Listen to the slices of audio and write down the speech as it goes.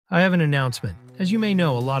I have an announcement. As you may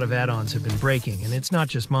know, a lot of add-ons have been breaking, and it's not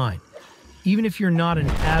just mine. Even if you're not an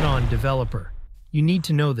add-on developer, you need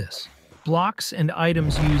to know this. Blocks and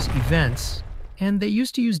items use events, and they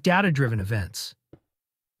used to use data-driven events.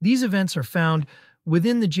 These events are found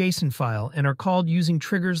within the JSON file and are called using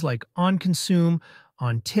triggers like onConsume,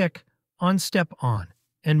 onTick, onStepOn,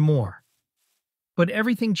 and more. But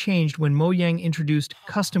everything changed when Mojang introduced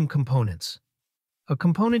custom components. A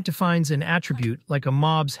component defines an attribute like a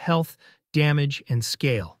mob's health, damage, and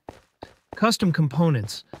scale. Custom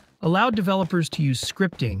components allowed developers to use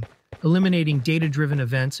scripting, eliminating data-driven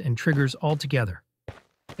events and triggers altogether.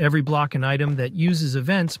 Every block and item that uses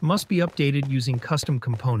events must be updated using custom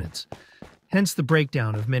components, hence the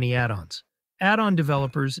breakdown of many add-ons. Add-on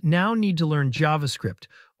developers now need to learn JavaScript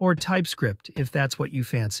or TypeScript if that's what you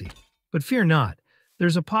fancy. But fear not,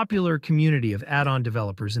 there's a popular community of add-on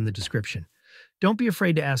developers in the description. Don't be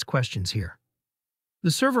afraid to ask questions here.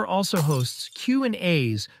 The server also hosts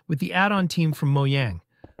Q&As with the add-on team from Mojang.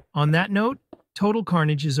 On that note, Total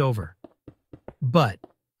Carnage is over. But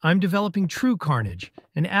I'm developing True Carnage,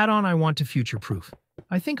 an add-on I want to future-proof.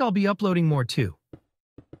 I think I'll be uploading more too.